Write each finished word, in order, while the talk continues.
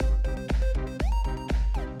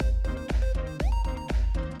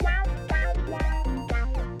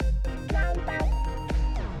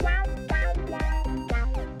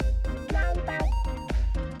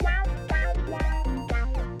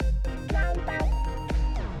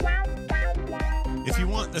If you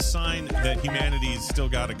want a sign that humanity's still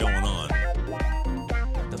got it going on.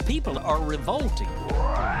 The people are revolting.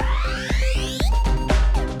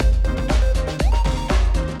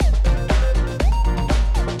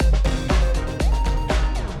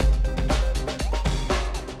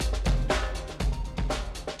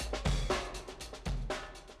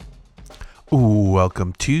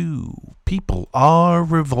 Welcome to People Are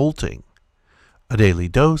Revolting, a daily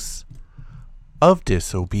dose of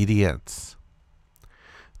disobedience.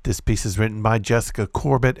 This piece is written by Jessica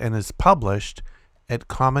Corbett and is published at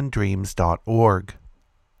commondreams.org.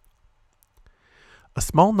 A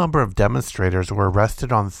small number of demonstrators were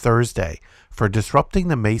arrested on Thursday for disrupting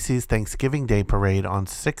the Macy's Thanksgiving Day parade on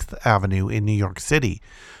 6th Avenue in New York City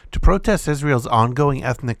to protest Israel's ongoing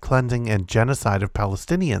ethnic cleansing and genocide of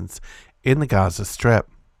Palestinians in the Gaza Strip.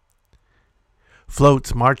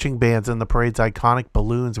 Floats, marching bands, and the parade's iconic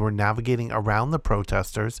balloons were navigating around the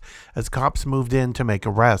protesters as cops moved in to make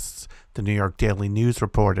arrests, the New York Daily News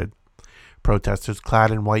reported. Protesters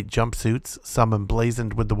clad in white jumpsuits, some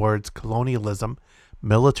emblazoned with the words colonialism,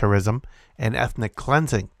 militarism, and ethnic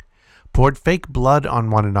cleansing, poured fake blood on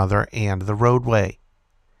one another and the roadway.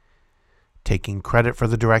 Taking credit for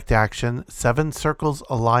the direct action, Seven Circles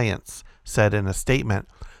Alliance said in a statement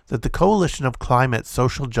that the coalition of climate,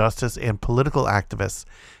 social justice, and political activists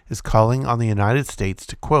is calling on the United States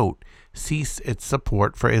to, quote, cease its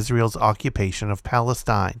support for Israel's occupation of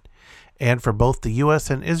Palestine, and for both the U.S.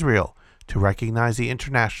 and Israel to recognize the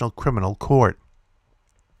International Criminal Court.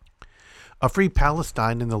 A free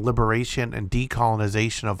Palestine and the liberation and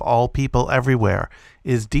decolonization of all people everywhere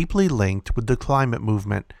is deeply linked with the climate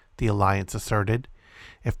movement, the alliance asserted.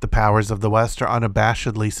 If the powers of the West are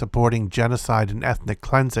unabashedly supporting genocide and ethnic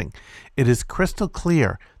cleansing, it is crystal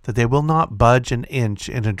clear that they will not budge an inch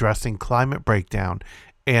in addressing climate breakdown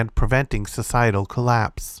and preventing societal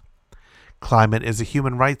collapse. Climate is a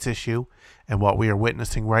human rights issue, and what we are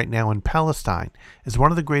witnessing right now in Palestine is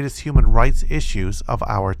one of the greatest human rights issues of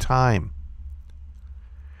our time.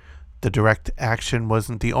 The direct action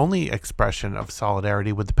wasn't the only expression of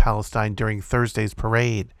solidarity with Palestine during Thursday's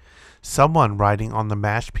parade. Someone riding on the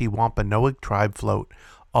Mashpee Wampanoag tribe float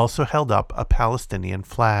also held up a Palestinian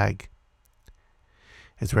flag.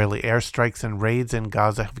 Israeli airstrikes and raids in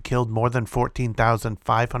Gaza have killed more than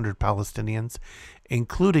 14,500 Palestinians,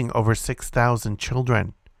 including over 6,000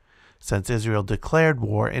 children, since Israel declared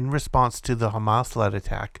war in response to the Hamas-led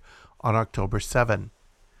attack on October 7.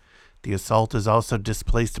 The assault has also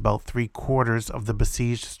displaced about three-quarters of the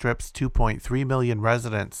besieged Strip's 2.3 million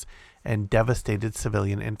residents and devastated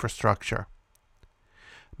civilian infrastructure.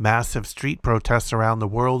 Massive street protests around the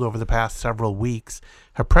world over the past several weeks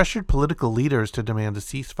have pressured political leaders to demand a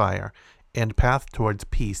ceasefire and path towards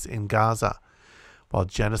peace in Gaza, while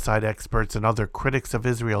genocide experts and other critics of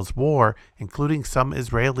Israel's war, including some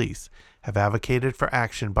Israelis, have advocated for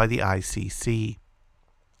action by the ICC.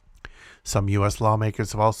 Some U.S.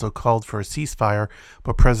 lawmakers have also called for a ceasefire,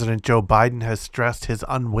 but President Joe Biden has stressed his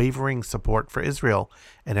unwavering support for Israel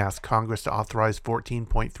and asked Congress to authorize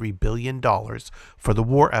 $14.3 billion for the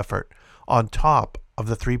war effort, on top of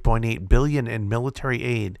the $3.8 billion in military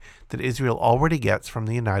aid that Israel already gets from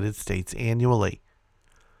the United States annually.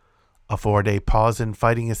 A 4-day pause in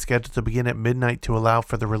fighting is scheduled to begin at midnight to allow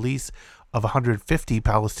for the release of 150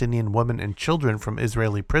 Palestinian women and children from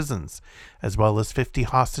Israeli prisons, as well as 50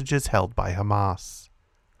 hostages held by Hamas.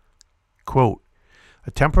 Quote,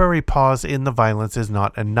 a temporary pause in the violence is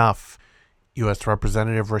not enough, U.S.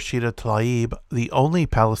 Representative Rashida Tlaib, the only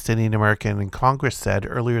Palestinian American in Congress, said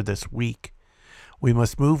earlier this week. We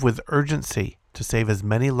must move with urgency to save as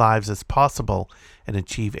many lives as possible and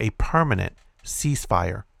achieve a permanent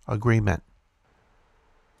ceasefire agreement.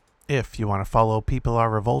 If you want to follow People Are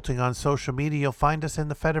Revolting on social media, you'll find us in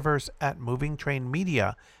the Fediverse at Moving Train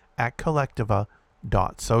Media at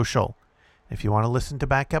collectiva.social. If you want to listen to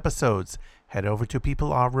back episodes, head over to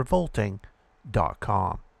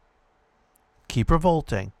peoplearerevolting.com. Keep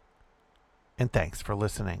revolting, and thanks for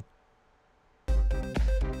listening.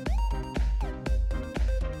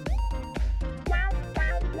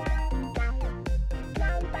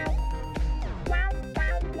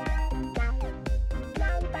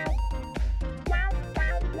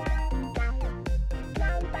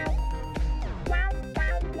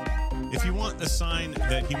 If you want a sign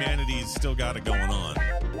that humanity's still got it going on.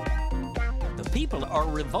 The people are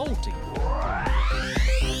revolting.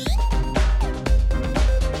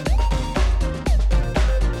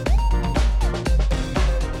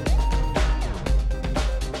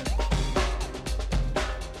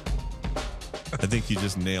 I think you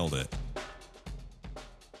just nailed it.